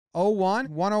0-1,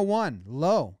 1-0-1,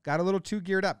 low. Got a little too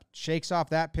geared up. Shakes off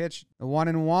that pitch. The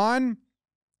 1-1,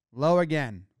 low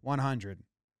again, 100.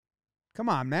 Come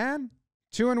on, man.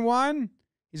 2-1.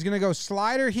 He's going to go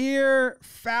slider here,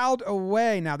 fouled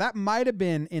away. Now, that might have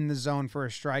been in the zone for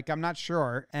a strike. I'm not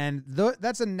sure. And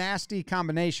that's a nasty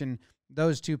combination,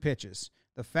 those two pitches,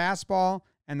 the fastball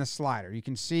and the slider. You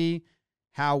can see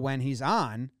how when he's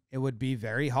on, it would be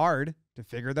very hard to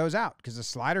figure those out because the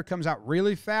slider comes out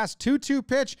really fast. 2-2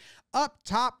 pitch up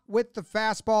top with the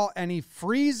fastball, and he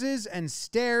freezes and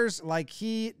stares like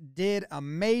he did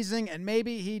amazing, and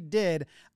maybe he did